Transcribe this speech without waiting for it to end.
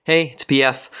Hey, it's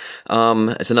PF.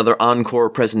 It's another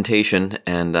encore presentation,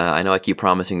 and I know I keep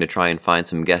promising to try and find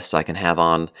some guests I can have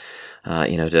on,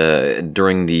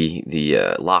 during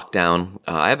the lockdown.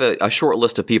 I have a short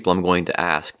list of people I'm going to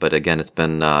ask, but again, it's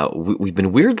been we've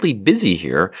been weirdly busy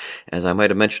here. As I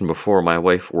might have mentioned before, my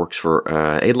wife works for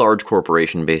a large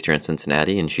corporation based here in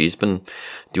Cincinnati, and she's been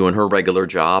doing her regular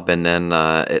job. And then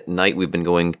at night, we've been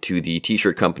going to the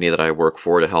t-shirt company that I work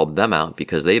for to help them out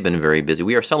because they've been very busy.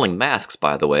 We are selling masks,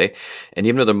 by the way, and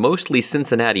even though they're mostly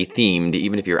Cincinnati themed,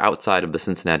 even if you're outside of the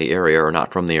Cincinnati area or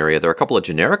not from the area, there are a couple of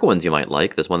generic ones you might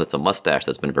like. There's one that's a mustache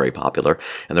that's been very popular,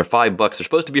 and they're $5. They're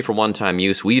supposed to be for one-time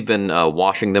use. We've been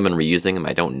washing them and reusing them.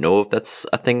 I don't know if that's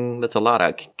a thing that's allowed.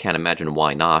 I can't imagine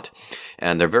why not.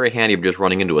 And they're very handy for just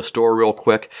running into a store real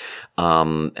quick.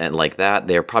 And like that,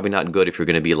 they're probably not good if you're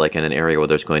going to be like in an area where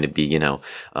there's going to be,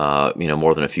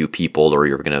 more than a few people, or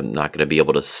you're not going to be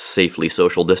able to safely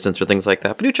social distance or things like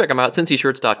that. But do check them out,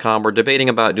 cincyshirts.com. We're debating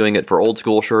about doing it for Old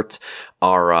School Shirts,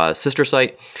 our sister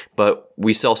site, but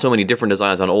we sell so many different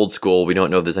designs on Old School, we don't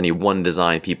know if there's any one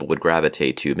design people would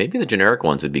gravitate to. Maybe the generic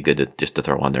ones would be good to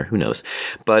throw on there. Who knows?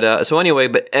 But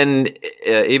even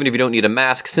if you don't need a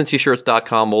mask,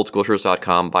 cincyshirts.com,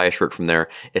 oldschoolshirts.com, buy a shirt from there.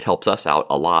 It helps us out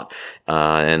a lot.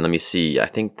 And let me see. I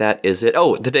think that is it.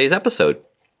 Oh, today's episode.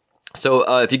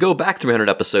 So if you go back 300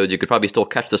 episodes, you could probably still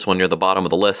catch this one near the bottom of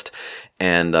the list.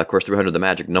 And, of course, 300 the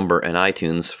magic number in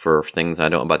iTunes for things I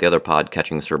don't know about the other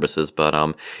pod-catching services.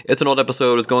 But it's an old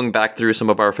episode. It's going back through some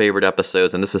of our favorite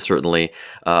episodes, and this is certainly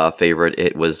a favorite.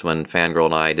 It was when Fangirl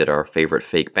and I did our favorite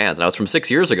fake bands. Now, it's from 6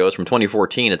 years ago. It's from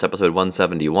 2014. It's episode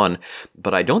 171.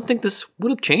 But I don't think this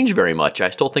would have changed very much. I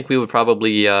still think we would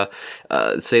probably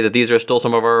say that these are still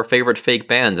some of our favorite fake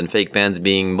bands, and fake bands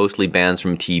being mostly bands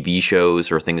from TV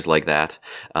shows or things like that.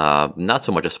 Not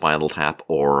so much a Spinal Tap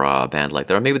or a band like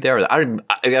that. Or maybe they are. I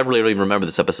really don't even remember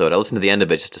this episode. I listened to the end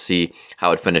of it just to see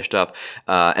how it finished up.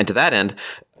 And to that end,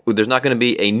 there's not going to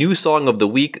be a new song of the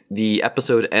week. The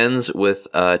episode ends with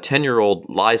 10-year-old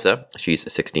Liza.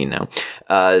 She's 16 now.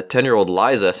 10-year-old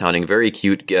Liza sounding very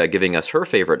cute, giving us her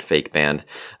favorite fake band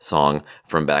song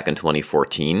from back in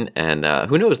 2014. And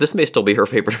who knows? This may still be her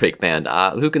favorite fake band.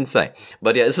 Who can say?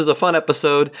 But yeah, this is a fun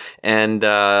episode. And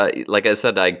like I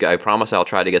said, I promise I'll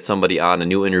try to get somebody on a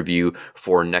new interview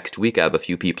for next week. I have a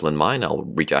few people in mind. I'll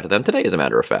reach out to them today, as a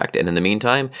matter of fact. And in the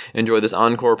meantime, enjoy this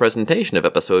encore presentation of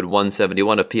episode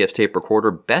 171 of PF's Tape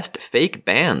Recorder, Best Fake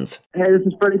Bands. Hey, this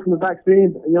is Freddie from the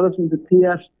Vaccine, and you're listening to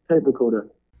PF's Tape Recorder.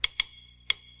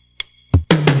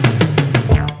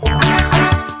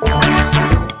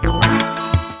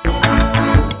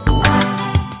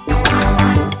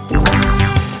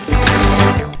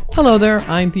 Hello there,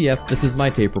 I'm PF, this is my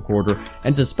tape recorder,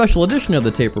 and it's a special edition of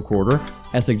the tape recorder,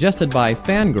 as suggested by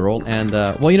Fangirl, and,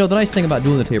 the nice thing about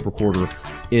doing the tape recorder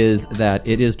is that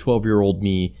it is 12-year-old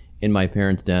me in my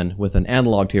parents' den with an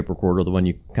analog tape recorder, the one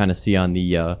you kind of see on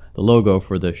the logo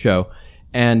for the show,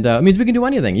 and it means we can do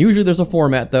anything. Usually there's a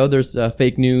format, though. There's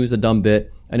fake news, a dumb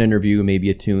bit, an interview,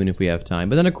 maybe a tune if we have time,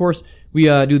 but then, of course, we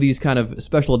do these kind of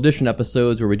special edition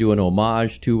episodes where we do an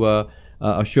homage to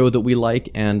a show that we like,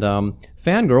 and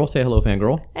Fangirl, say hello,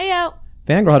 Fangirl. Heyo.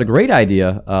 Fangirl had a great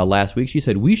idea last week. She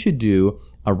said we should do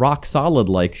a Rock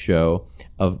Solid-like show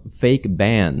of fake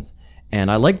bands.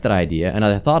 And I liked that idea, and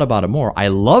I thought about it more. I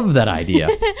love that idea.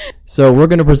 So we're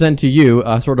going to present to you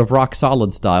sort of Rock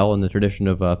Solid style in the tradition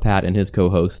of Pat and his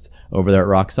co-hosts over there at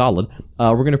Rock Solid.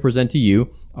 We're going to present to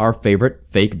you our favorite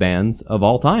fake bands of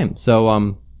all time.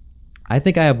 So I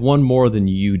think I have one more than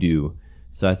you do.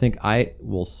 So I think I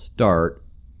will start.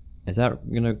 Is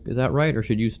that right, or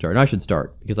should you start? No, I should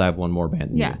start because I have one more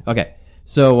band than you. Okay.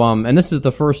 So, and this is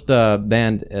the first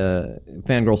band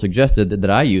Fangirl suggested that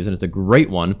I use, and it's a great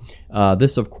one.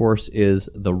 This, of course, is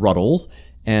the Ruddles.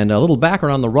 And a little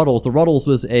background on the Ruddles. The Ruddles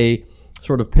was a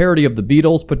sort of parody of the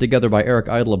Beatles put together by Eric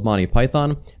Idle of Monty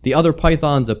Python. The other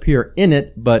Pythons appear in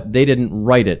it, but they didn't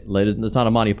write it. It's not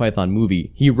a Monty Python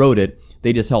movie. He wrote it.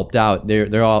 They just helped out.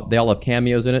 They all have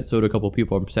cameos in it, so do a couple of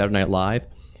people from Saturday Night Live.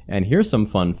 And here's some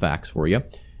fun facts for you.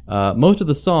 Most of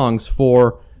the songs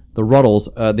for the Ruddles,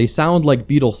 they sound like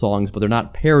Beatles songs, but they're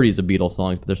not parodies of Beatles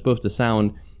songs, but they're supposed to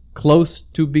sound close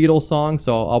to Beatles songs.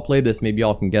 So I'll play this. Maybe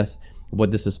y'all can guess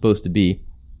what this is supposed to be.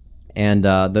 And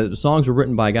the songs were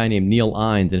written by a guy named Neil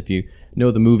Innes. And if you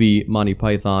know the movie Monty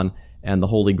Python and the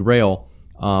Holy Grail,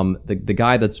 the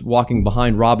guy that's walking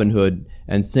behind Robin Hood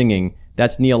and singing,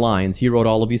 that's Neil Innes. He wrote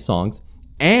all of these songs.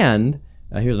 And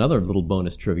here's another little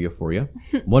bonus trivia for you.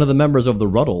 One of the members of the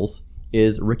Ruddles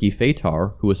is Ricky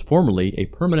Fatar, who was formerly a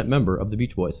permanent member of the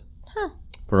Beach Boys. Huh.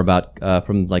 For about,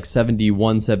 from like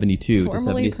 71, 72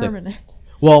 formerly to 76. Permanent.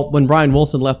 Well, when Brian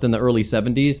Wilson left in the early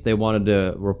 70s,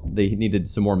 they needed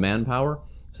some more manpower.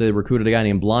 So they recruited a guy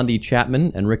named Blondie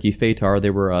Chapman and Ricky Fatar.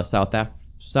 They were South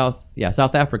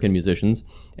African musicians,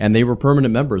 and they were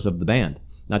permanent members of the band,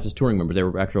 not just touring members. They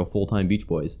were actual full-time Beach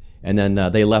Boys. And then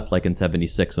they left like in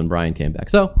 76 when Brian came back.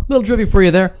 So, a little trivia for you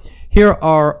there. Here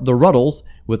are the Ruddles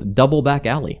with Double Back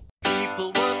Alley. People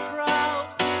were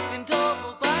proud in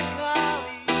Double Back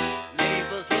Alley.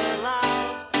 Neighbors were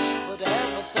loud, but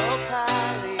ever so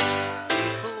pally.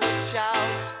 People would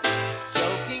shout,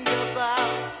 joking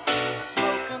about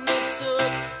smoke and the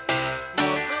soot.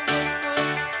 Mother would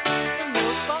put the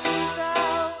milk bottles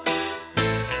out.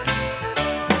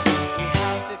 We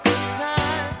had a good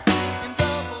time in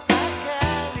Double Back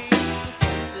Alley with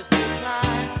twin sister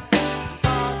Clyde and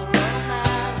Father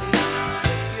O'Malley to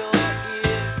clip your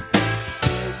ear.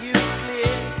 Steer you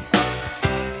clear of the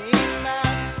funny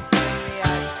man in the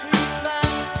ice cream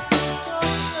van.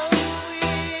 Talk so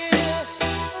queer.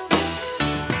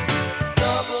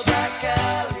 Double Back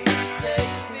Alley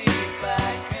takes me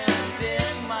back, and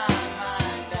in my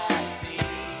mind I see.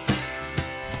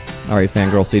 All right,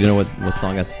 fangirl, so you don't know what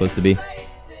song that's supposed to be?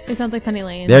 It sounds like Penny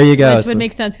Lane. There you go. Which would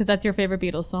make sense because that's your favorite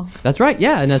Beatles song. That's right,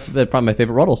 yeah, and that's probably my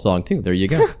favorite Ruddles song, too. There you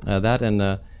go. That and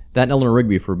Eleanor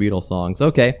Rigby for Beatles songs.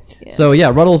 Okay, so yeah,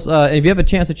 Ruddles, if you have a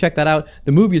chance to check that out,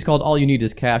 the movie is called All You Need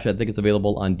Is Cash. I think it's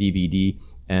available on DVD,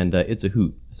 and it's a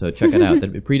hoot, so check it out.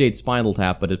 It predates Spinal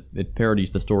Tap, but it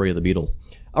parodies the story of the Beatles.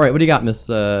 All right, what do you got, Miss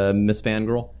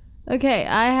Fangirl? Okay,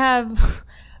 I have,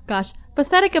 gosh,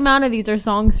 pathetic amount of these are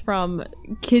songs from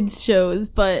kids shows,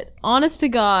 but honest to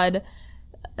God,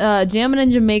 Jammin'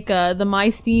 in Jamaica, the My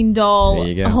Steen Doll There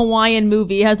you go. Hawaiian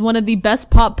movie, has one of the best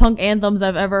pop punk anthems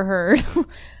I've ever heard.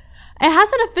 It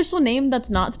has an official name that's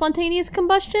not Spontaneous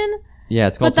Combustion, Yeah,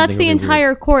 it's called but that's something the really entire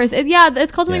weird. chorus.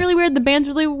 It's called something Yeah. really weird. The band's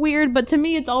really weird, but to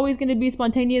me, it's always going to be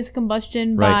Spontaneous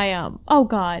Combustion Right. by oh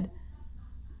god,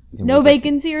 Yeah, No what the-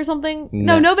 Vacancy or something.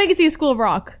 Nah. No Vacancy is School of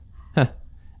Rock.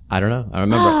 I don't know. I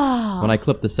remember when I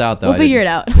clipped this out, though. We'll I figure didn't-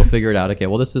 it out. We'll figure it out. Okay,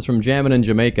 well, this is from Jammin' in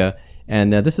Jamaica,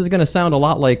 and this is going to sound a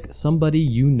lot like Somebody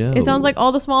You Know. It sounds like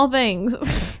All the Small Things.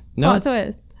 No. Plot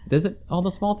twist. Is it All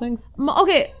the Small Things?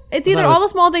 Okay, it's I either thought it All was-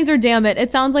 the Small Things or Damn It.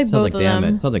 It sounds like Sounds both like of Damn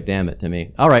them. It. Sounds like Damn It to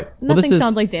me. All right. Well, Nothing this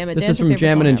sounds like Damn It. This Damn is It's your from favorite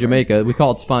Jammin' in song ever. Jamaica. We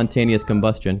call it Spontaneous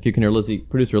Combustion. You can hear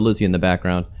producer Lizzie in the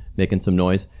background making some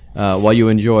noise while you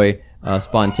enjoy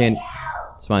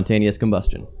Spontaneous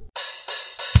Combustion.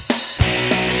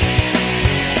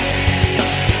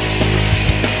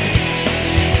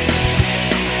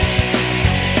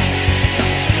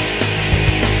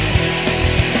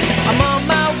 I'm on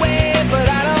my way, but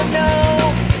I don't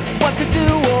know what to do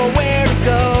or where to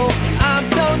go. I'm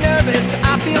so nervous,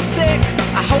 I feel sick.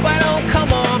 I hope I don't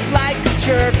come off like a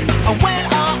jerk. I went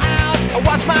all out, I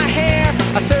washed my hair.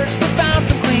 I searched and found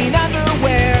some clean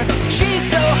underwear. She's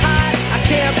so hot, I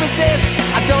can't resist.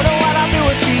 I don't know what I'll do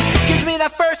if she gives me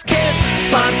that first kiss.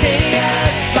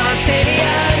 Spontaneous,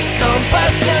 spontaneous,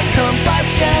 combustion,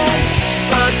 combustion.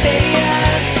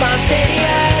 Spontaneous,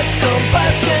 spontaneous,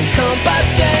 combustion,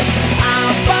 combustion.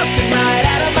 I'm busting right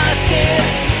out of my skin.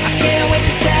 I can't wait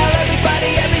to tell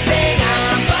everybody everything.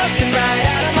 I'm busting right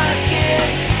out of my skin.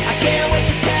 I can't wait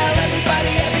to tell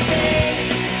everybody everything.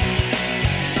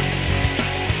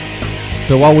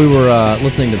 So while we were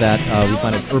listening to that, we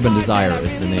found out Urban Desire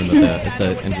is the name of it's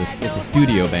a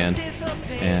studio band,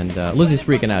 and Lizzie's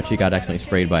freaking out. She got accidentally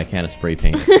sprayed by a can of spray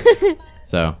paint.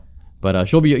 So, but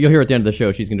you'll hear at the end of the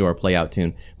show. She's gonna do our play out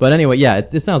tune. But anyway, yeah,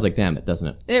 it sounds like Damn It, doesn't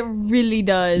it? It really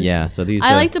does. Yeah. So these.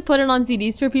 I like to put it on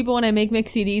CDs for people when I make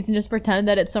mixed CDs and just pretend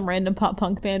that it's some random pop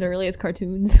punk band or really it's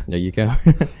cartoons. There you go.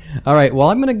 All right. Well,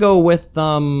 I'm gonna go with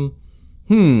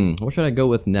what should I go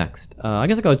with next? I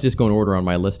guess I'll just go in order on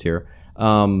my list here.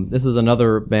 This is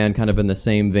another band kind of in the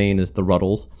same vein as the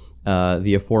Ruddles,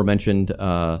 the aforementioned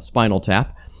Spinal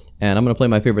Tap. And I'm going to play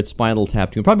my favorite Spinal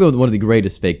Tap tune, probably one of the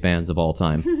greatest fake bands of all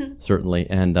time, certainly.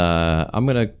 And I'm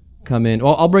going to come in,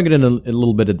 well, I'll bring it in a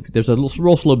little bit. There's a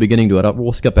real slow beginning to it.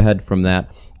 We'll skip ahead from that,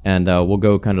 and we'll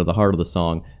go kind of the heart of the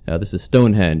song. This is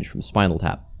Stonehenge from Spinal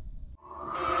Tap.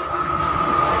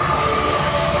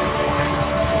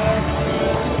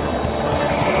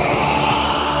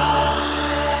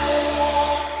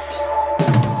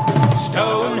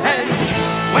 Stonehenge,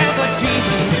 where the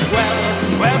demons dwell,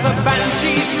 where the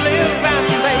banshees live and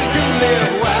they do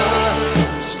live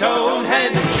well.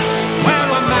 Stonehenge, where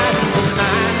a man's a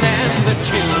man and the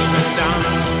children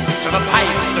dance to the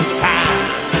pipes of Pan.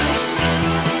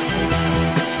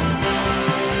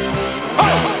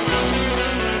 Oh!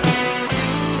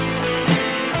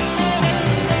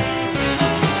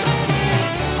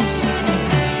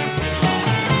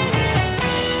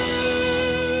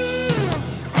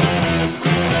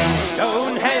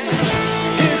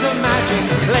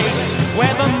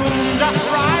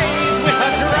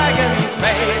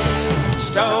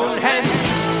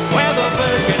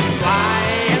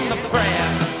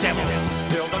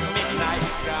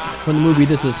 from the movie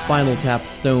This is Spinal Tap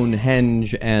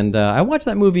Stonehenge, and I watched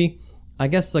that movie, I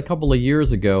guess, a couple of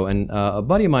years ago, and a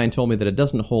buddy of mine told me that it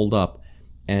doesn't hold up,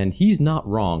 and he's not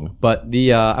wrong. But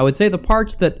I would say the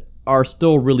parts that are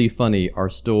still really funny are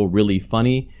still really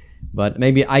funny, but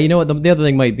maybe, you know what, the other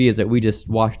thing might be is that we just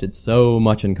watched it so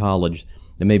much in college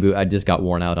that maybe I just got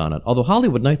worn out on it. Although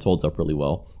Hollywood Nights holds up really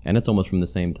well, and it's almost from the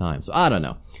same time, so I don't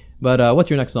know. But what's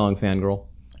your next song, Fangirl?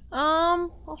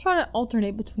 I'll try to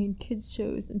alternate between kids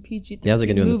shows and PG-13 Yeah, I was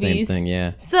like doing movies. the same thing,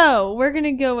 yeah. So, we're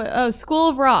gonna go with, School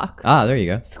of Rock. Ah, there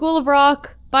you go. School of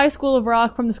Rock by School of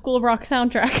Rock from the School of Rock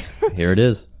soundtrack. Here it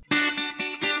is.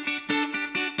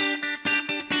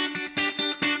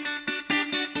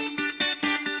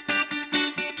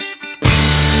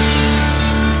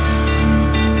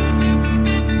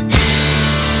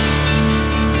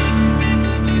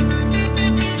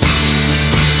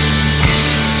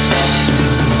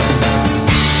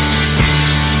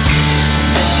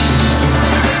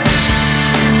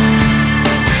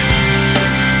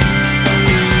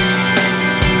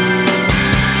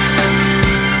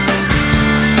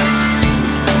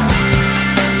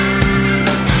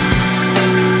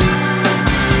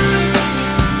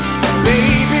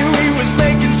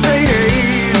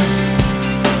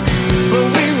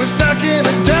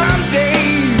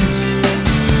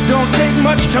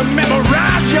 To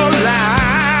memorize your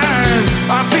lies,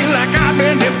 I feel like I've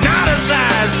been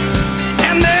hypnotized.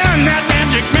 And then that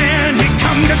magic man, he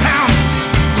come to town.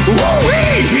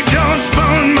 Woo-wee, he done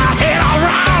spun my head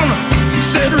around. He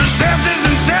said recess is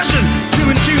in session,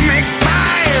 2 and 2 make 5.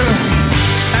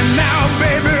 And now,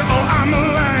 baby, oh, I'm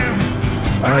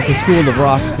alive. All right, so School of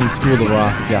Rock from School of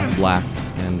Rock, Jack Black,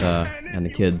 and the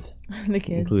kids. The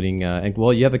kids. Including,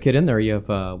 well, you have a kid in there. You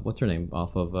have, what's her name?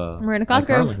 Off of, Miranda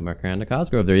Cosgrove. Miranda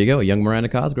Cosgrove. There you go. A young Miranda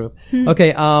Cosgrove.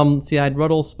 Okay, see, I'd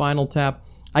Ruddle, Spinal Tap.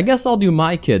 I guess I'll do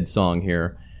my kid's song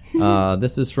here.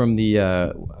 This is from the,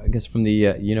 I guess from the,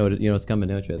 you know what's coming,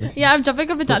 don't you? Yeah, I'm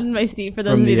jumping up and down in my seat for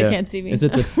those of you that can't see me. Is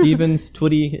it the Stevens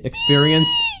Twitty Experience?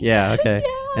 Yeah, okay.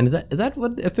 Yeah. And is that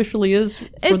what it officially is for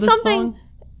It's this something. song?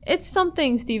 It's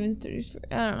something Stevens.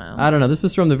 I don't know. This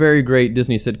is from the very great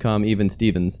Disney sitcom Even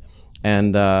Stevens.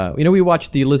 And, we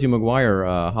watched the Lizzie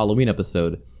McGuire Halloween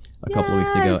episode a couple of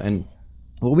weeks ago. And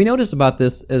what we noticed about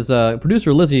this is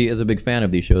producer Lizzie is a big fan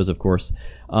of these shows, of course,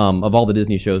 of all the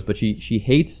Disney shows, but she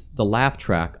hates the laugh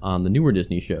track on the newer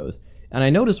Disney shows. And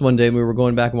I noticed one day when we were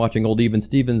going back and watching old Even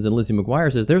Stevens, and Lizzie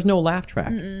McGuire says there's no laugh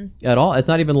track at all. It's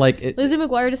not even like... Lizzie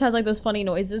McGuire just has like those funny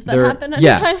noises that happen every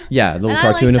yeah, time. Yeah, little And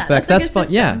cartoon I like effects. That's fun.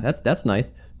 Yeah, that's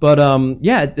nice. But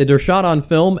they're shot on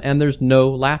film and there's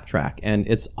no laugh track, and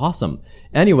it's awesome.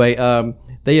 Anyway,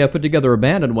 they put together a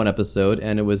band in one episode,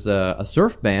 and it was a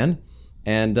surf band,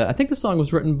 and I think the song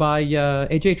was written by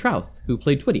A.J. Trouth, who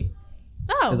played Twitty,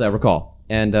 as I recall.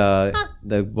 And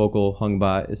the vocal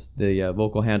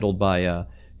handled by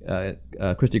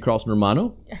Christy Carlson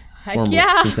Romano,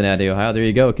 former Cincinnati, Ohio. There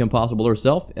you go, Kim Possible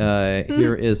herself.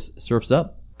 Here is Surf's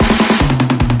Up.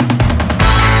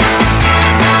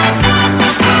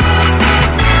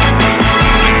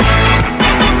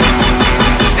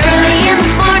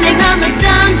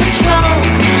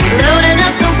 Loading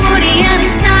up the Woody and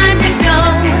it's time to go.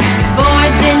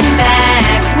 Boards in back,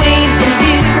 waves in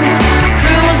view.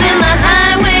 Cruising the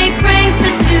highway, crank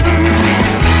the tunes.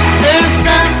 Surf's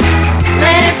up,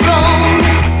 let it roll.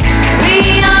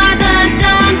 We are the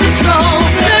Dawn Patrol.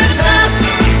 Surf's up,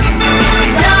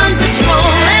 Dawn Patrol.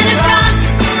 Let it rock,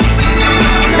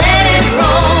 let it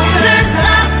roll. Surf's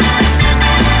up,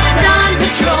 Dawn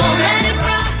Patrol. Let it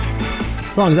rock.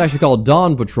 The song is actually called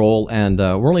Dawn Patrol, and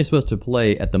we're only supposed to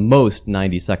play at the most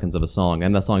 90 seconds of a song,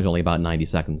 and that song's only about 90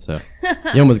 seconds, so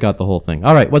you almost got the whole thing.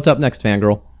 All right, what's up next,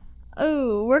 Fangirl?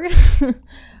 Oh, we're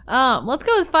gonna let's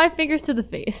go with Five Fingers to the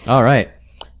Face. All right.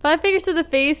 Five Fingers to the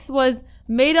Face was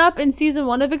made up in season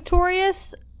 1 of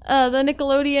Victorious, the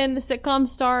Nickelodeon sitcom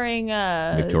starring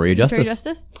Victoria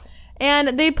Justice.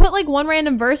 And they put like one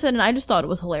random verse in, and I just thought it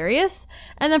was hilarious.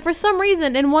 And then for some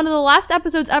reason, in one of the last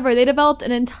episodes ever, they developed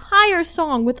an entire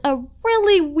song with a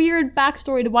really weird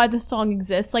backstory to why the song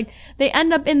exists. Like, they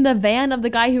end up in the van of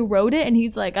the guy who wrote it, and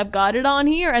he's like, I've got it on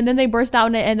here. And then they burst out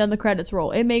in it, and then the credits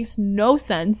roll. It makes no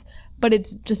sense, but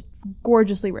it's just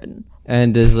gorgeously written.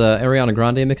 And is Ariana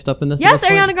Grande mixed up in this? Yes,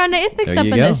 Ariana Grande is mixed up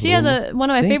in this. She has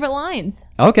one of my See? favorite lines.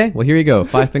 Okay, well, here you go.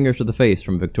 Five Fingers to the Face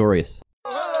from Victorious.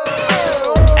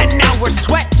 We're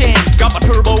sweating, got my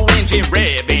turbo engine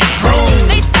revving.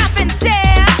 They stop and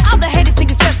stare. All the haters think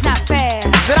it's just not fair.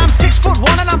 That I'm 6'1"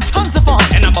 and I'm tons of fun,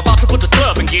 and I'm about to put this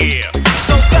club in gear.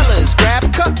 So fellas, grab a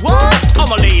cut. What? All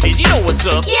my ladies, you know what's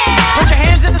up. Yeah. Put your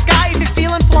hands in the sky if you're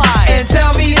feeling fly, and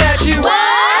tell me that you.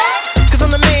 What? 'Cause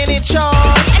I'm the man in charge.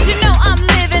 And you know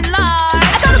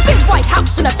White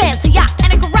House and a fancy yacht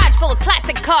and a garage full of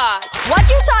classic cars. What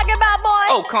you talking about, boy?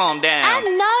 Oh, calm down. I know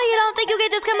you don't think you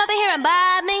can just come up in here and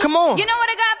buy me. Come on. You know what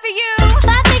I got for you?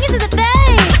 5 fingers to the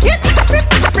face. 5 fingers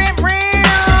to the face.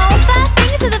 5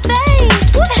 fingers to the face.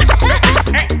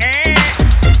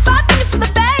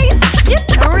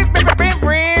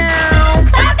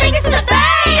 5 fingers to the face.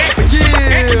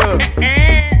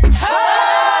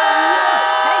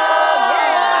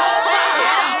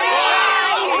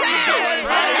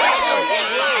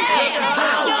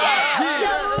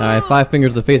 All right, 5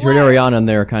 fingers to the face. We heard Ariana in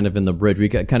there, kind of in the bridge. We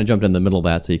kind of jumped in the middle of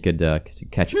that so you could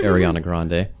catch Ariana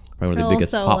Grande, probably one of the Little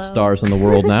biggest solo. pop stars in the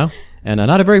world now, and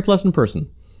not a very pleasant person.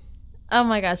 Oh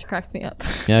my gosh, cracks me up.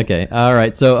 Yeah, okay, all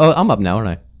right. So I'm up now, aren't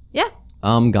I? Yeah.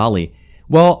 Golly.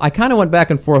 Well, I kind of went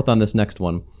back and forth on this next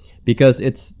one because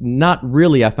it's not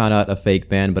really, I found out, a fake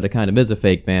band, but it kind of is a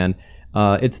fake band.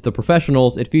 It's The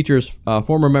Professionals. It features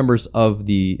former members of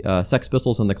the Sex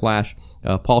Pistols and The Clash,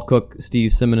 Paul Cook,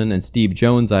 Steve Simonon, and Steve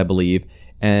Jones, I believe,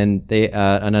 and they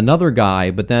and another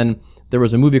guy. But then there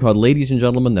was a movie called Ladies and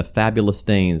Gentlemen, The Fabulous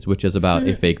Stains, which is about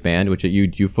a fake band, which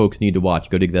you folks need to watch.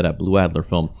 Go dig that up, Blue Adler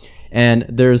film. And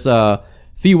there's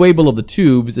Fee Waybill of the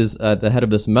Tubes is the head of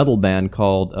this metal band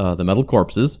called The Metal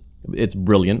Corpses. It's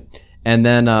brilliant. And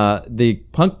then the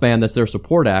punk band that's their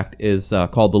support act is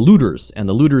called The Looters. And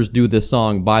The Looters do this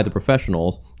song by The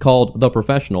Professionals called The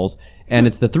Professionals. And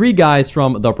it's the three guys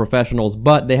from The Professionals,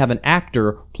 but they have an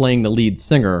actor playing the lead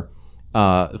singer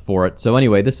for it. So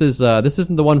anyway, this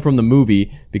isn't the one from the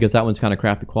movie because that one's kind of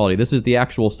crappy quality. This is the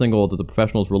actual single that The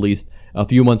Professionals released a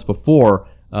few months before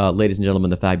Ladies and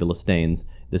Gentlemen, The Fabulous Stains.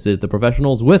 This is The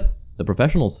Professionals with The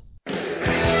Professionals.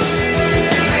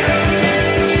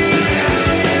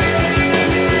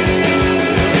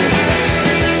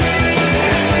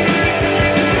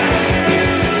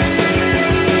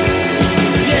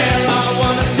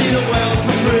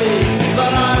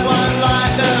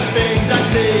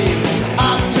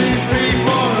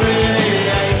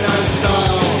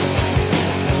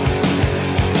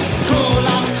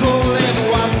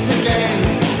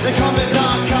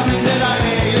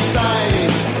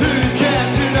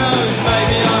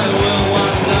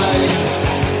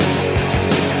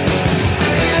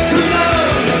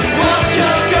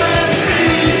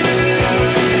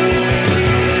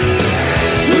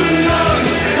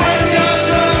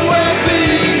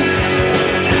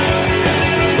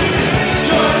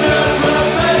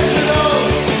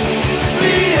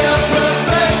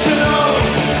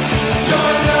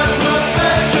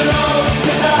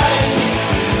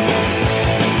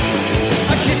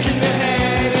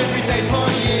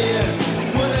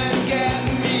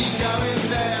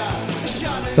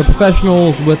 The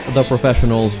Professionals with The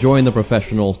Professionals. Join The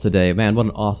Professionals today. Man, what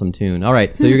an awesome tune. All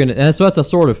right, so so that's a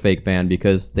sort of fake band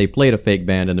because they played a fake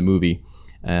band in the movie.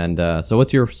 And so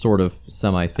what's your sort of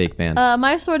semi-fake band?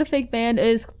 My sort of fake band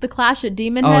is The Clash at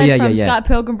Demon Head from Scott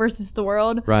Pilgrim vs. the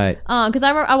World. Right. Because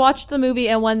I watched the movie,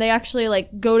 and when they actually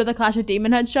go to the Clash at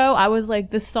Demon Head show, I was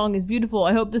like, this song is beautiful.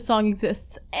 I hope this song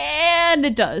exists. And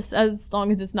it does, as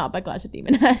long as it's not by Clash at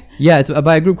Demon Head. Yeah, it's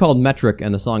by a group called Metric,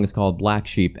 and the song is called Black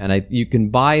Sheep. And you can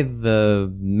buy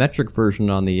the Metric version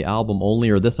on the album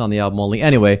only, or this on the album only.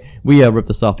 Anyway, we ripped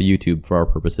this off of YouTube for our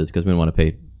purposes because we didn't want to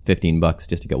pay $15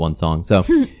 just to get one song. So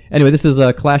anyway, this is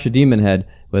Clash of Demon Head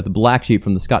with Black Sheep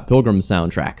from the Scott Pilgrim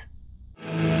soundtrack.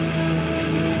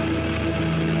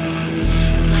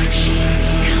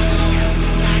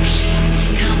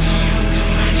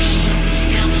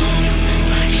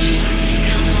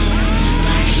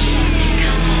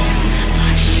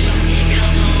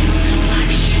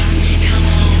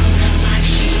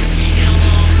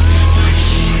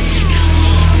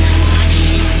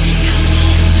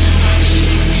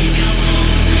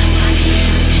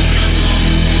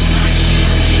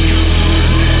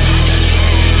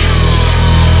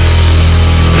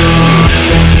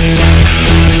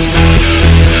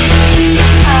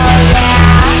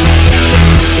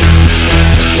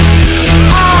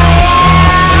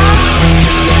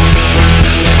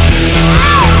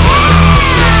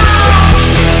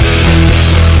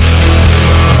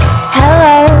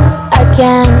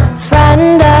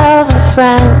 Friend of a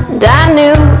friend, I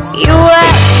knew you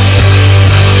were.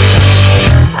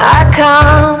 Our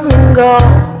common goal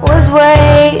was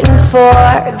waiting for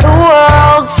the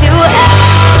world to end.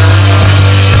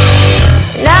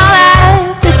 Now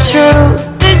that the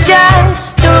truth is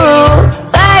just a rule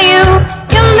by you,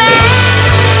 command.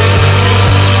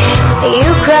 You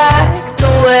crack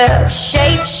the whip,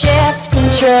 shape shift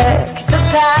and trick the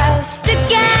past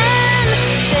again.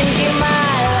 Send you my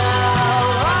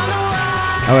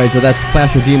All right, so that's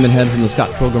Clash of Demon Heads from the Scott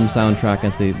Pilgrim soundtrack.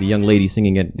 That's the young lady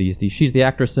singing it. She's the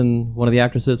actress in one of the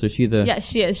actresses, or is she the? Yes,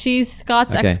 she is. She's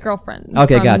Scott's ex-girlfriend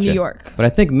Okay, from gotcha. New York. But I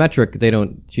think Metric,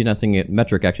 she's not singing it.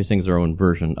 Metric actually sings their own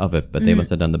version of it, but they must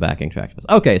have done the backing track.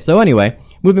 Okay, so anyway,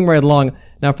 moving right along.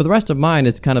 Now, for the rest of mine,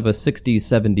 it's kind of a 60s,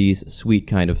 70s sweet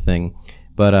kind of thing.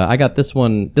 But I got this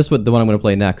one. The one I'm going to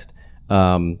play next.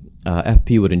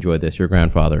 FP would enjoy this, your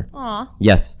grandfather. Aw.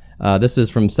 Yes. This is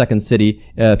from Second City.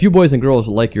 If you boys and girls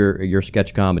like your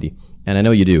sketch comedy, and I know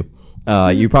you do,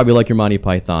 you probably like your Monty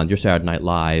Python, your Saturday Night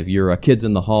Live, your Kids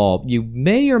in the Hall. You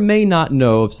may or may not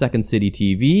know of Second City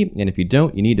TV, and if you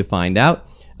don't, you need to find out.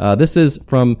 This is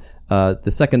from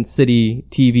the Second City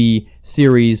TV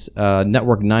series,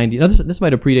 Network 90. Now, this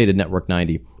might have predated Network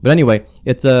 90, but anyway,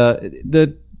 it's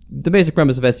the basic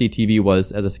premise of SCTV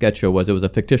was, as a sketch show, was it was a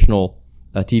fictional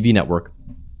TV network.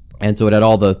 And so it had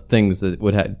all the things that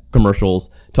would have commercials,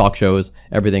 talk shows,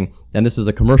 everything. And this is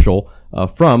a commercial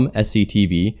from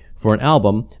SCTV for an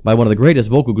album by one of the greatest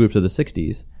vocal groups of the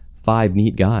 60s, Five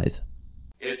Neat Guys.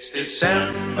 It's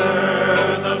December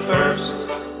the 1st,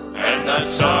 and I'm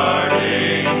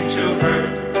starting to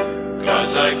hurt,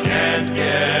 'cause I can't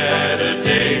get a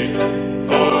date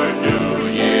for New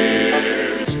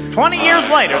Year's. 20 years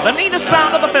later, the neatest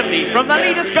sound of the 50s from the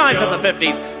neatest guys of the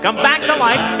 50s come back to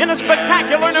life in a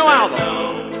spectacular new album.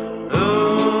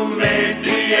 Who made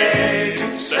the egg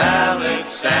salad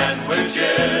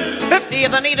sandwiches? 50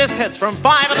 of the neatest hits from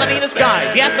 5 of the neatest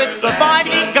guys. Yes, it's the 5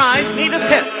 neat guys' neatest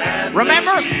hits.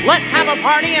 Remember, let's have a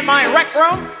party in my rec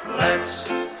room? Let's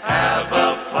have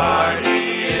a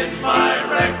party in my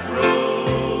rec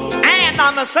room. And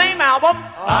on the same album,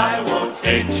 I won't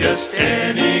take just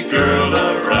any girl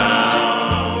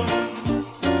around,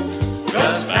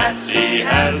 'cause Patsy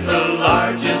has the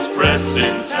largest breasts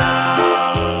in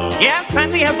town. yes,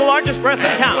 Patsy has the largest breasts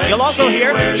in town. You'll also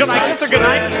hear, should I kiss her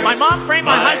goodnight? My mom framed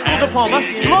my high school diploma,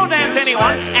 slow dance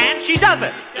anyone, and she does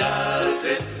it. Does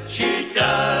it, she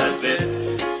does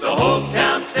it. The whole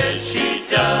town says she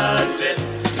does it.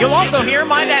 You'll also hear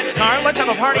my dad's car, let's have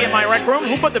a party in my rec room,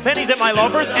 who put the pennies in my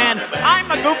loafers, and I'm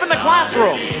the goof in the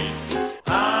classroom.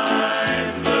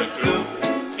 I'm the goof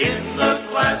in the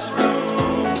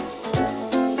classroom,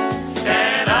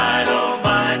 and I don't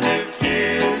mind if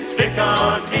kids pick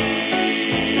on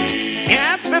me.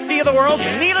 Yes, 50 of the world's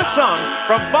neatest songs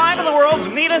from 5 of the world's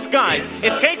neatest guys.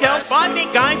 It's K-Tel's 5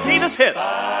 Neat Guys' neatest hits.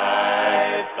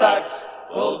 5 thugs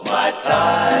pulled my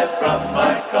tie from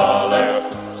my collar,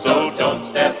 so don't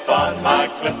step on my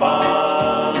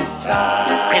clip-on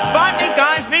tie. It's 5 Neat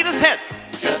Guys' neatest hits.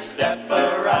 Just step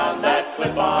around that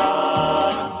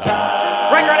clip-on tie.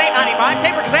 Record $8.95,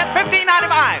 tape or cassette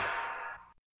 $15.95.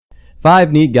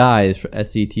 Five Neat Guys for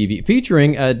SCTV,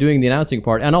 featuring doing the announcing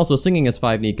part and also singing as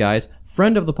Five Neat Guys,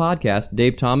 friend of the podcast,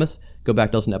 Dave Thomas. Go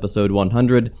back to listen to episode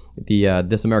 100, the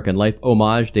This American Life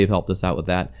homage. Dave helped us out with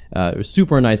that.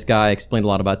 Super nice guy, explained a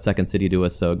lot about Second City to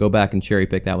us, so go back and cherry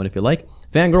pick that one if you like.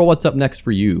 Fangirl, what's up next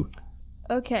for you?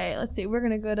 Okay, let's see. We're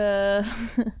going to go to...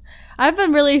 I've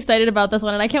been really excited about this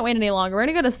one, and I can't wait any longer. We're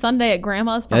going to go to Sunday at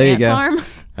Grandma's from There you Ant go. Farm.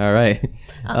 All right.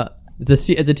 It's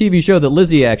a TV show that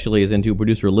Lizzie actually is into,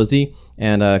 producer Lizzie,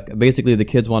 and basically the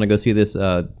kids want to go see this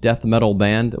death metal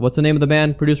band. What's the name of the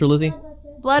band, producer Lizzie?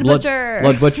 Blood Butcher.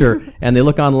 Blood Butcher. And they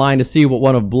look online to see what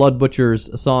one of Blood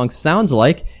Butcher's songs sounds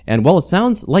like, and well, it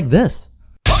sounds like this.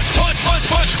 Punch, punch, punch,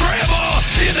 punch, grandma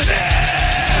in the neck.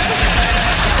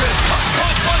 Punch,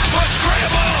 punch, punch, punch,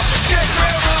 grandma. Get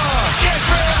grandma, get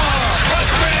grandma.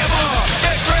 Punch grandma,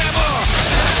 get grandma.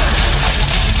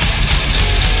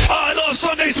 I love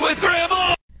Sundays with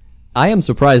grandma. I am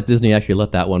surprised Disney actually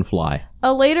let that one fly.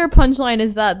 A later punchline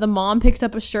is that the mom picks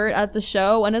up a shirt at the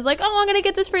show and is like, oh, I'm going to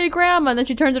get this for your grandma. And then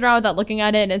she turns it around without looking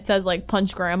at it and it says, like,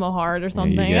 punch grandma hard or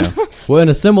something. There you go. Well, in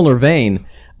a similar vein,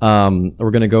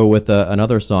 we're going to go with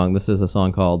another song. This is a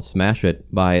song called Smash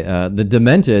It by the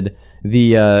Demented,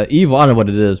 the evil, I don't know what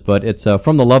it is, but it's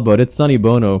from The Love Boat. It's Sonny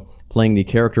Bono playing the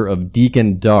character of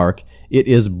Deacon Dark. It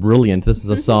is brilliant. This is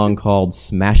a song called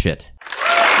Smash It.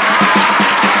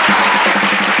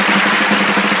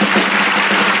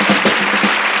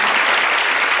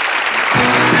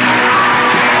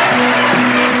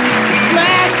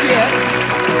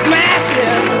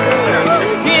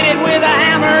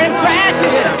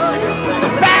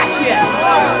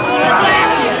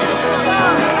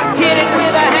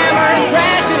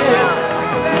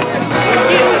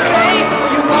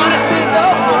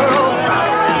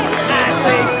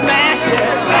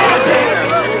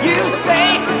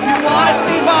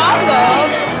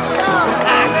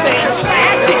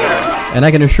 And I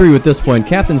can assure you at this point,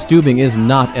 Captain Stubing is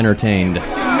not entertained. You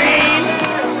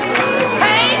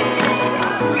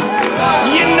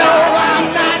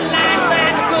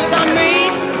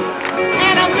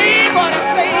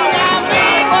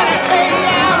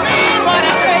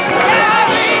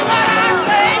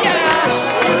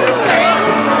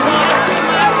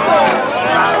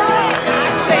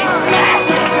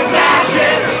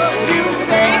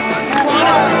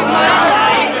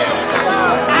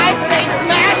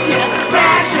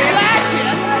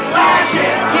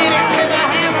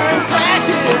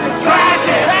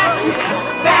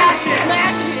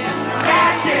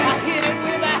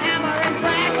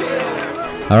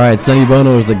All right, Sonny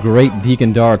Bono is the great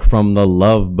Deacon Dark from The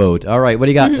Love Boat. All right, what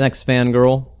do you got next,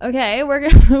 fangirl? Okay, we're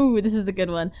gonna. Ooh, this is a good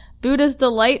one. Buddha's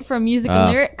Delight from Music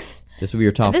and Lyrics. This would be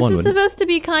your top This one, is wouldn't it? supposed to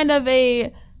be kind of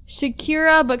a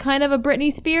Shakira, but kind of a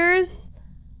Britney Spears.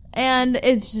 And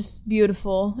it's just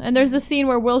beautiful. And there's the scene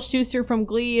where Will Schuester from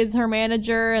Glee is her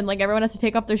manager, and like everyone has to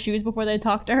take off their shoes before they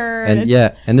talk to her. And it's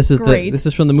yeah, and this is great. this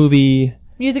is from the movie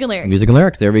Music and Lyrics. Music and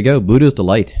Lyrics. There we go. Buddha's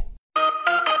Delight.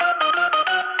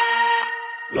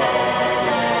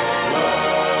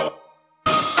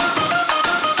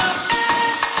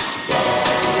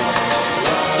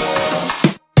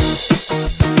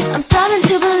 I'm starting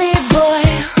to believe, boy,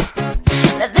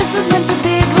 that this was meant to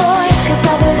be, boy. 'Cause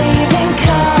I believe in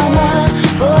karma.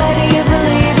 Boy, do you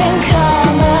believe in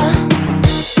karma?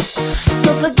 So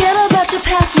forget about your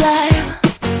past life,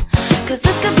 'cause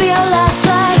this could be our last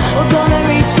life. We're gonna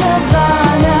reach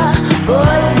Nirvana. Boy,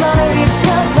 we're gonna reach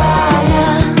Nirvana.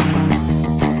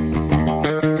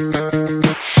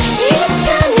 Each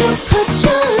time you put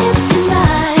your lips to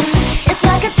mine, it's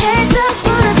like a taste of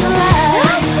Buddha's alive.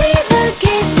 I see the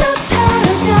gates of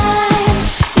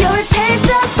paradise. You're a taste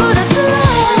of Buddha's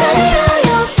alive. Tell me all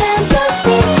your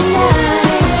fantasies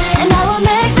tonight, and I will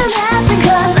make them happen.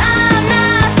 'Cause I'm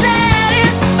not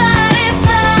satisfied if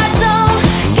I don't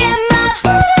get my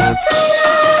Buddha's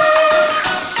delight.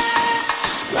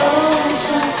 Om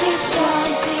Shanti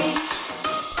Shanti.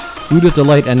 Buddha's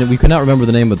Delight, and we could not remember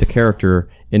the name of the character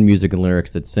in Music and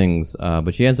Lyrics that sings,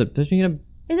 but she ends up, does she end up,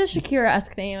 It's a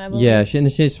Shakira-esque name, I believe. yeah,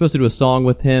 she's supposed to do a song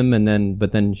with him,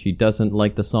 but then she doesn't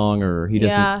like the song, or he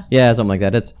doesn't, Yeah. something like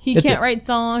that. It's Can't write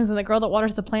songs, and the girl that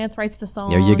waters the plants writes the song.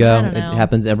 There you go. I don't It know.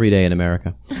 happens every day in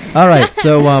America. All right,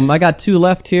 so I got two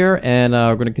left here, and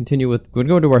we're going to continue with, we're going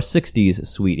to go to our 60s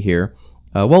suite here.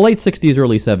 Late 60s,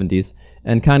 early 70s,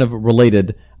 and kind of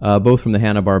related, both from the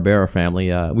Hanna-Barbera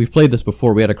family. We've played this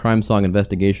before. We had a crime song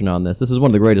investigation on this. This is one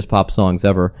of the greatest pop songs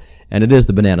ever, and it is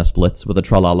the Banana Splits with a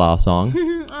Tra-La-La song.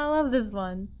 I love this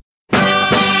one.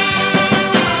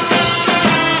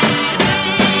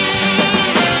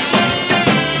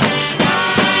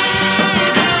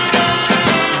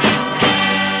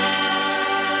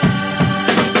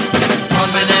 One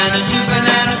banana, two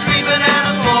banana, three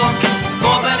banana,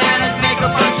 four bananas make a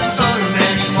bunch and so do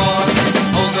many more.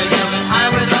 Over hill and high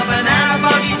with the banana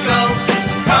buggies go,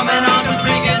 coming on to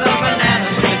bring you the banana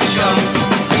split show.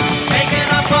 Making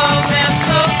up all mess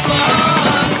of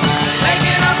fun,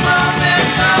 making up all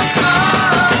mess of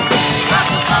fun.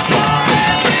 Lots of fun for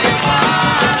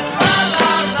everyone. La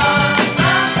la la, la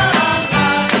la la,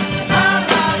 la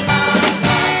la la, la la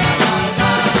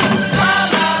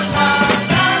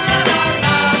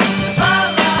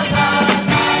la,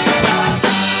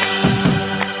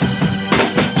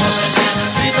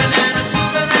 three banana, two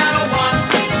banana, one.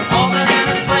 All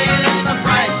bananas playing in the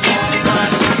bright morning sun.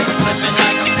 Flipping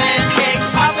like a pancake,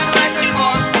 popping like a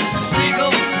cork.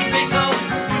 Wiggle, wiggle,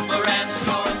 roofer and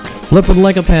snort. Flipping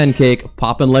like a pancake,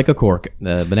 popping like a cork.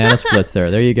 The Banana Splits there.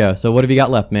 There you go. So what have you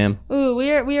got left, ma'am? Ooh, we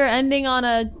are ending on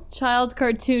a child's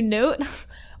cartoon note.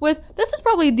 With this is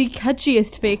probably the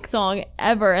catchiest fake song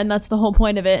ever, and that's the whole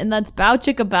point of it. And that's Bow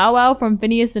Chicka Bow Wow from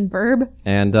Phineas and Ferb.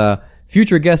 And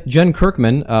future guest Jen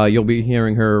Kirkman, you'll be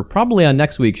hearing her probably on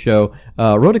next week's show,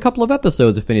 wrote a couple of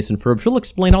episodes of Phineas and Ferb. She'll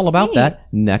explain all about Neat. that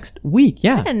next week.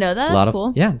 Yeah, I didn't know that. A lot That's of,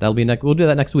 cool. Yeah, that'll be next. We'll do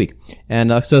that next week.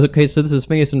 And so this is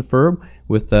Phineas and Ferb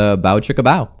with Bow Chicka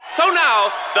Bow. So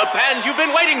now, the band you've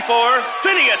been waiting for,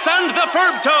 Phineas and the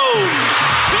Ferb Tones.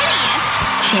 Phineas?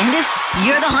 Candace,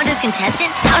 you're the 100th contestant?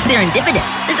 How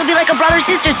serendipitous. This will be like a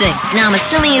brother-sister thing. Now, I'm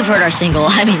assuming you've heard our single.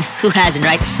 I mean, who hasn't,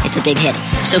 right? It's a big hit.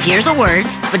 So here's the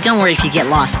words, but don't worry if you get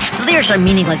lost. The lyrics are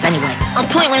meaningless anyway. I'll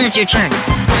point when it's your turn.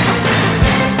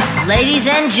 Ladies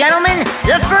and gentlemen,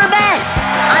 the Ferbettes!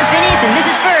 I'm Phineas and this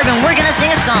is Ferb, and we're gonna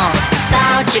sing a song.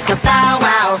 Bow, chicka, bow,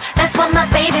 wow. That's what my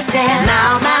baby says.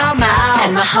 Mow, mow, mow.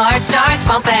 And my heart starts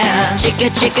pumping. Chicka,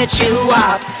 chicka, chew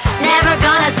up. Never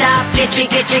gonna stop. Gitchy,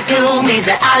 gitchy, goo means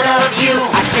that I love you.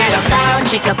 I said a bow,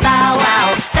 chicka, bow,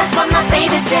 wow. That's what my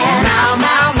baby says. Mow,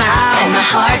 mow, mow. And my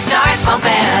heart starts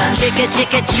pumping. Chicka,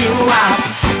 chicka, chew up.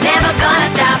 Never gonna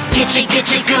stop. Gitchy,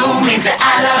 gitchy, goo means that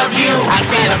I love you. I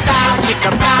said a bow, chicka,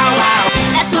 bow, wow.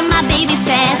 That's what my baby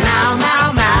says. Mow,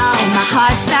 mow, mow. And my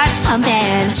heart starts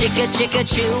pumping. Chicka, chicka,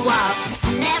 chew up.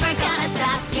 Never gonna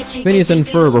stop. Gitchy, Phineas gitchy, and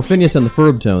goo. Ferb, or Phineas and the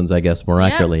Ferb Tones, I guess, more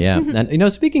accurately, yeah.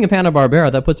 And, speaking of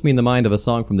Hanna-Barbera, that puts me in the mind of a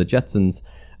song from the Jetsons,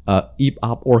 Eep,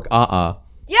 Op, Ork, Ah,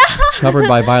 Yeah. covered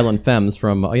by Violent Femmes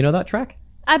from, you know that track?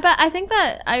 I think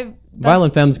that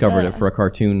Violent Femmes covered it for a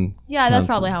cartoon. Yeah, that's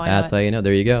probably how I know That's it. how you know.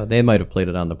 There you go. They might have played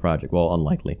it on the project. Well,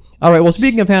 unlikely. All right. Well,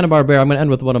 speaking of Hanna-Barbera, I'm going to end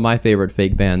with one of my favorite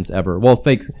fake bands ever. Well,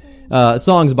 fakes.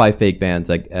 songs by fake bands,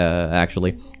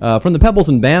 actually. From the Pebbles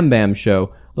and Bam Bam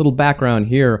show, little background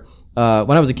here.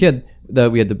 When I was a kid,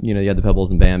 we had you had the Pebbles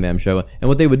and Bam Bam show, and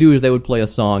what they would do is they would play a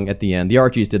song at the end. The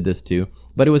Archies did this too,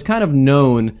 but it was kind of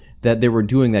known that they were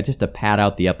doing that just to pad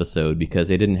out the episode because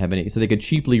they didn't have any, so they could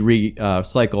cheaply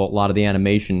recycle a lot of the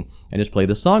animation and just play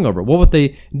the song over. Well, what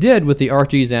they did with the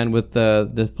Archies and with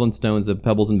the Flintstones, the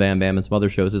Pebbles and Bam Bam and some other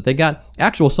shows is they got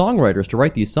actual songwriters to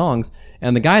write these songs,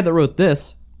 and the guy that wrote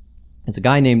this is a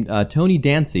guy named Tony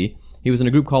Dancy. He was in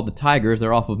a group called the Tigers.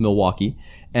 They're off of Milwaukee.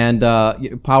 And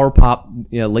power pop,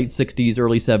 late 60s,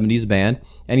 early 70s band.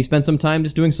 And he spent some time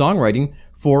just doing songwriting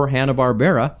for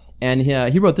Hanna-Barbera. And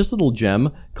he wrote this little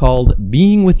gem called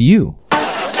Being With You.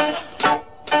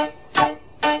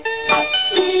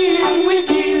 Being with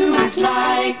you is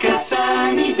like a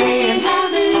sunny day, and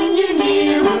having you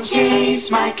near will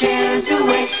chase my cares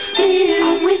away.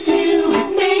 Being with you,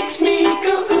 it makes me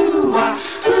go ooh,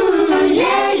 ah, ooh,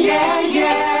 yeah, yeah,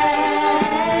 yeah.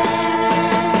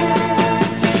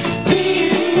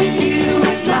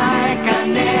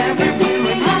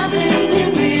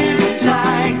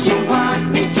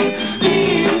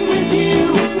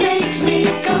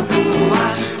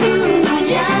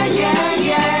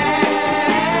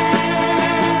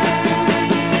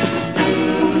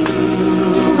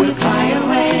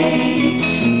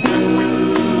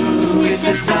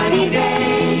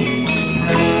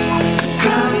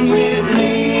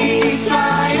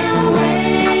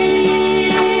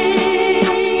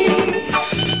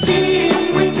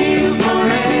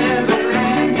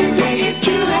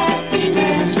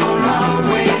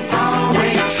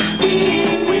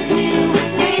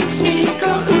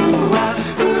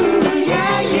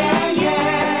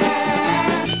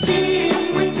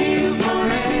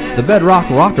 The Bedrock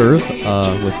Rockers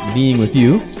with Being With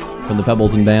You from the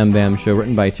Pebbles and Bam Bam show,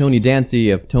 written by Tony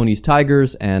Dancy of Tony's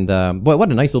Tigers. And boy,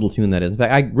 what a nice little tune that is. In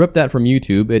fact, I ripped that from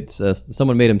YouTube. It's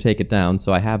someone made him take it down,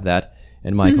 so I have that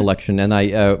in my collection. And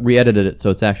I re-edited it, so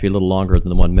it's actually a little longer than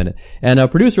the 1 minute. And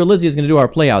producer Lizzie is going to do our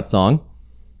play-out song.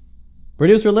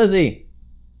 Producer Lizzie,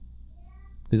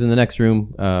 who's in the next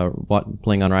room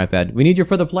playing on her iPad. We need you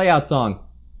for the play-out song.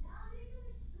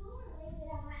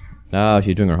 Oh,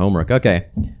 she's doing her homework. Okay.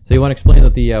 So you want to explain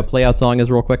what the play-out song is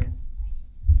real quick?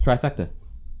 Trifecta.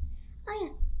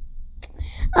 Oh,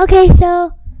 yeah. Okay,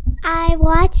 so I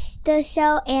watched the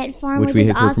show Ant Farm, which we is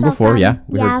heard also from before, from, yeah.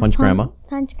 We heard Punch Grandma.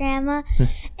 Punch Grandma.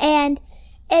 And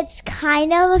it's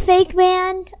kind of a fake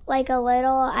band, like a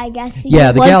little, I guess you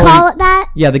would call it that.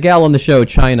 Yeah, the gal on the show,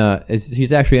 China,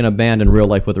 she's actually in a band in real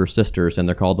life with her sisters, and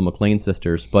they're called the McLean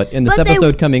Sisters. But in this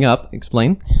episode coming up,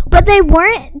 explain. But they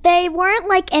weren't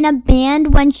like in a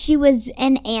band when she was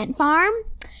in Ant Farm.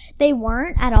 They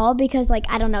weren't at all because, like,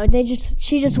 I don't know,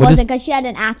 she just wasn't because she had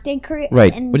an acting career.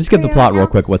 Right. But just give the plot real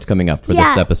quick. What's coming up for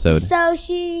this episode?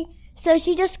 So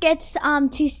she just gets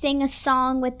to sing a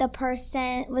song with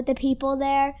the people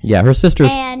there. Yeah, her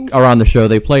sisters are on the show.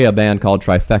 They play a band called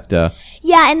Trifecta.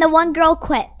 Yeah, and the one girl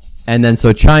quits. And then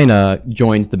so China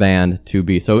joins the band to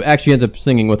be, so actually ends up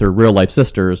singing with her real life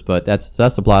sisters, but that's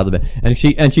the plot of the band.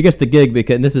 And she gets the gig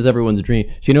because, and this is everyone's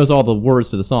dream, she knows all the words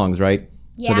to the songs, right?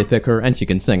 Yeah. So they pick her, and she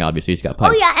can sing, obviously. She's got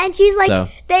pipes. Oh, yeah, and she's like,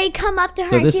 they come up to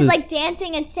her, and she's like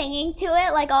dancing and singing to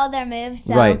it, like all their moves.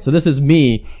 So. Right, so this is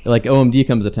me, like OMD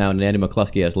comes to town, and Andy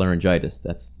McCluskey has laryngitis.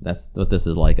 That's what this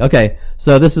is like. Okay,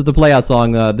 so this is the play-out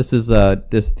song. This is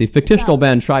the fictional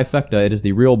band Trifecta. It is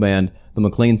the real band, the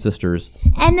McLean Sisters.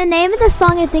 And the name of the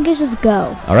song, I think, is just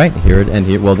Go. All right,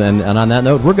 well, and on that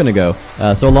note, we're going to go.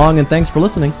 So long, and thanks for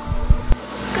listening.